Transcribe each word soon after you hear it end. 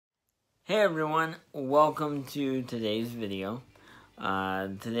Hey everyone, welcome to today's video.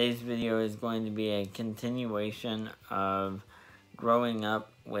 Today's video is going to be a continuation of growing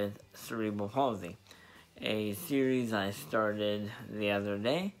up with cerebral palsy, a series I started the other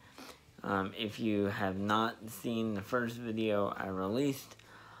day. If you have not seen the first video I released,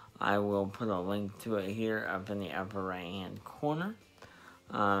 I will put a link to it here up in the upper right hand corner.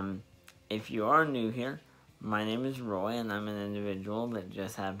 If you are new here, my name is Roy, and I'm an individual that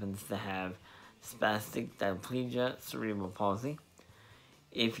just happens to have spastic diplegia cerebral palsy.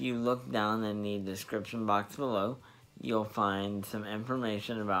 If you look down in the description box below, you'll find some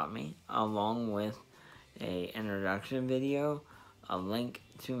information about me, along with an introduction video, a link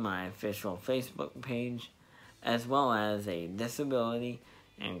to my official Facebook page, as well as a disability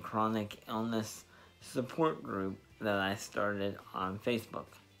and chronic illness support group that I started on Facebook.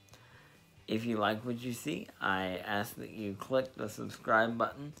 If you like what you see, I ask that you click the subscribe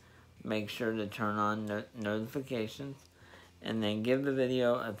button, make sure to turn on notifications, and then give the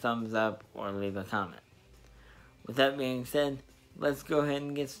video a thumbs up or leave a comment. With that being said, let's go ahead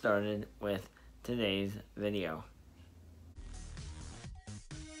and get started with today's video.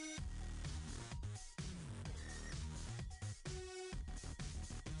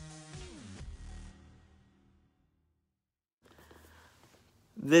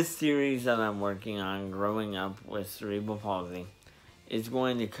 This series that I'm working on, Growing Up with Cerebral Palsy, is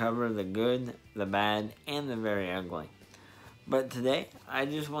going to cover the good, the bad, and the very ugly. But today, I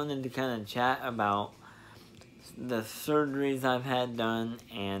just wanted to kind of chat about the surgeries I've had done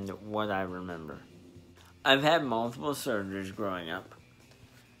and what I remember. I've had multiple surgeries growing up,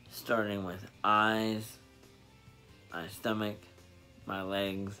 starting with eyes, my stomach, my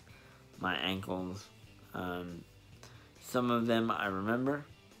legs, my ankles. Some of them I remember,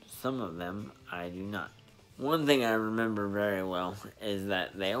 some of them I do not. One thing I remember very well is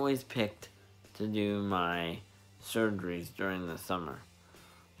that they always picked to do my surgeries during the summer.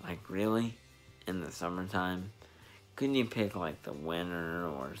 Like, really? In the summertime? Couldn't you pick like the winter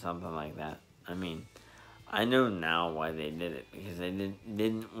or something like that? I mean, I know now why they did it, because they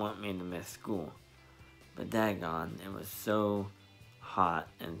didn't want me to miss school. But daggone, it was so hot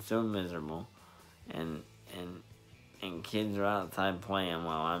and so miserable, and kids are outside playing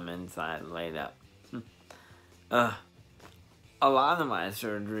while I'm inside laid up. A lot of my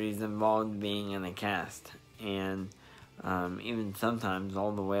surgeries involved being in a cast, and even sometimes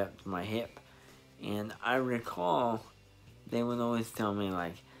all the way up to my hip. And I recall they would always tell me,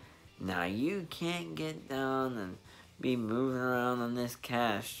 like, now you can't get down and be moving around on this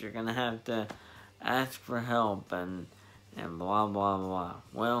cast. You're going to have to ask for help and blah, blah, blah.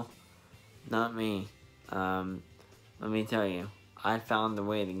 Well, not me. Let me tell you, I found a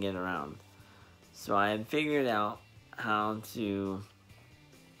way to get around. So I had figured out how to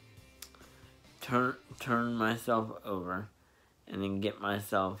turn myself over and then get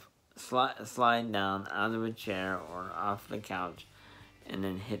myself slide down out of a chair or off the couch and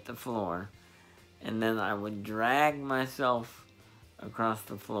then hit the floor. And then I would drag myself across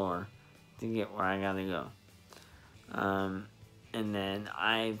the floor to get where I gotta go. And then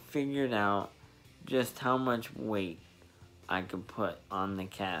I figured out just how much weight I could put on the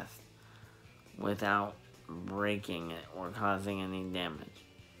cast without breaking it or causing any damage.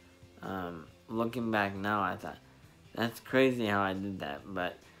 Looking back now, I thought, that's crazy how I did that,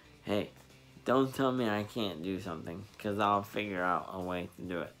 but hey, don't tell me I can't do something, because I'll figure out a way to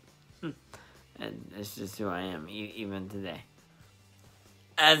do it. And it's just who I am, even today.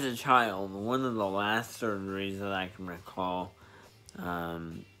 As a child, one of the last surgeries that I can recall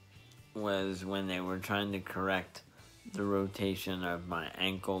was when they were trying to correct the rotation of my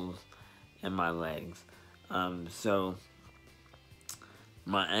ankles and my legs. So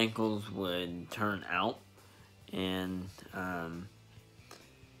my ankles would turn out and kind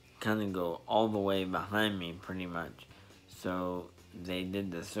of go all the way behind me pretty much. So they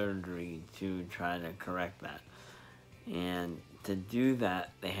did the surgery to try to correct that. And to do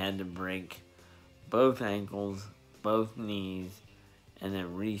that, they had to break both ankles, both knees, and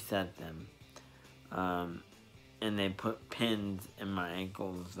then reset them. And they put pins in my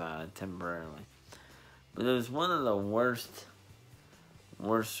ankles temporarily. But it was one of the worst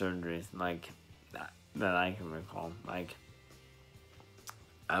surgeries, like, that I can recall. Like,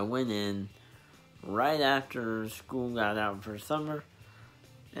 I went in right after school got out for summer,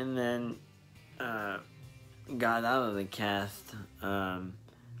 and then got out of the cast,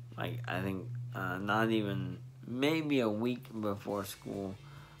 like, I think not even, maybe a week before school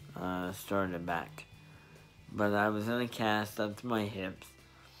started back. But I was in a cast up to my hips,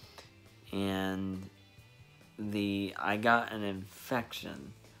 and I got an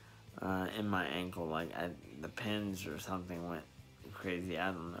infection in my ankle. Like the pins or something went crazy. I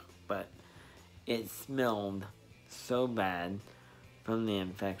don't know. But it smelled so bad from the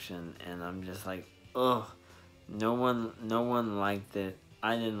infection, and I'm just like, ugh. No one liked it.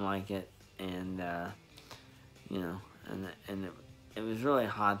 I didn't like it, and you know, and it was really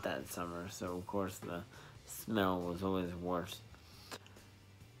hot that summer, so of course the smell was always worse.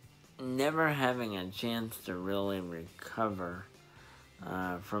 Never having a chance to really recover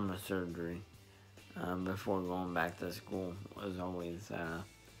from a surgery before going back to school was always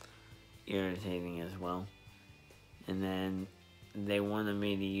irritating as well. And then they wanted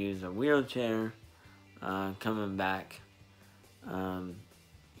me to use a wheelchair coming back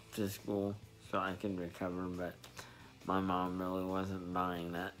to school so I could recover, but my mom really wasn't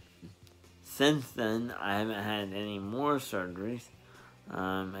buying that. Since then, I haven't had any more surgeries,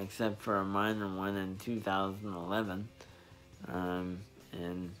 except for a minor one in 2011,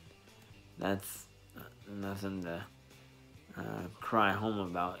 and that's nothing to cry home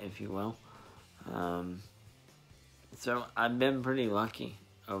about, if you will. So I've been pretty lucky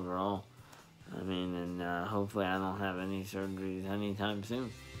overall. I mean, and hopefully I don't have any surgeries anytime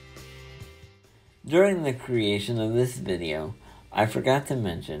soon. During the creation of this video, I forgot to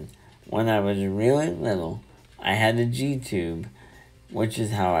mention, when I was really little, I had a G-tube, which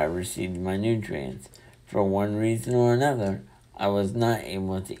is how I received my nutrients. For one reason or another, I was not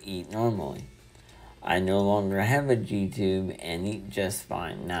able to eat normally. I no longer have a G-tube and eat just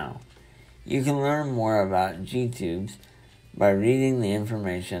fine now. You can learn more about G-tubes by reading the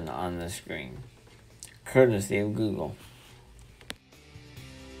information on the screen, courtesy of Google.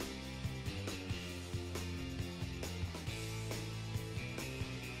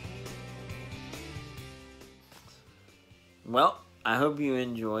 Well, I hope you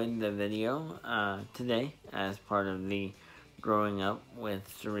enjoyed the video today as part of the Growing Up with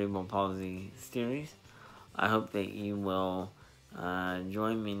Cerebral Palsy series. I hope that you will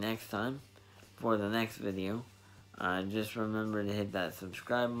join me next time for the next video. Just remember to hit that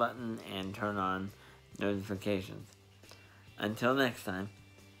subscribe button and turn on notifications. Until next time,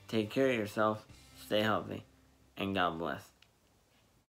 take care of yourself, stay healthy, and God bless.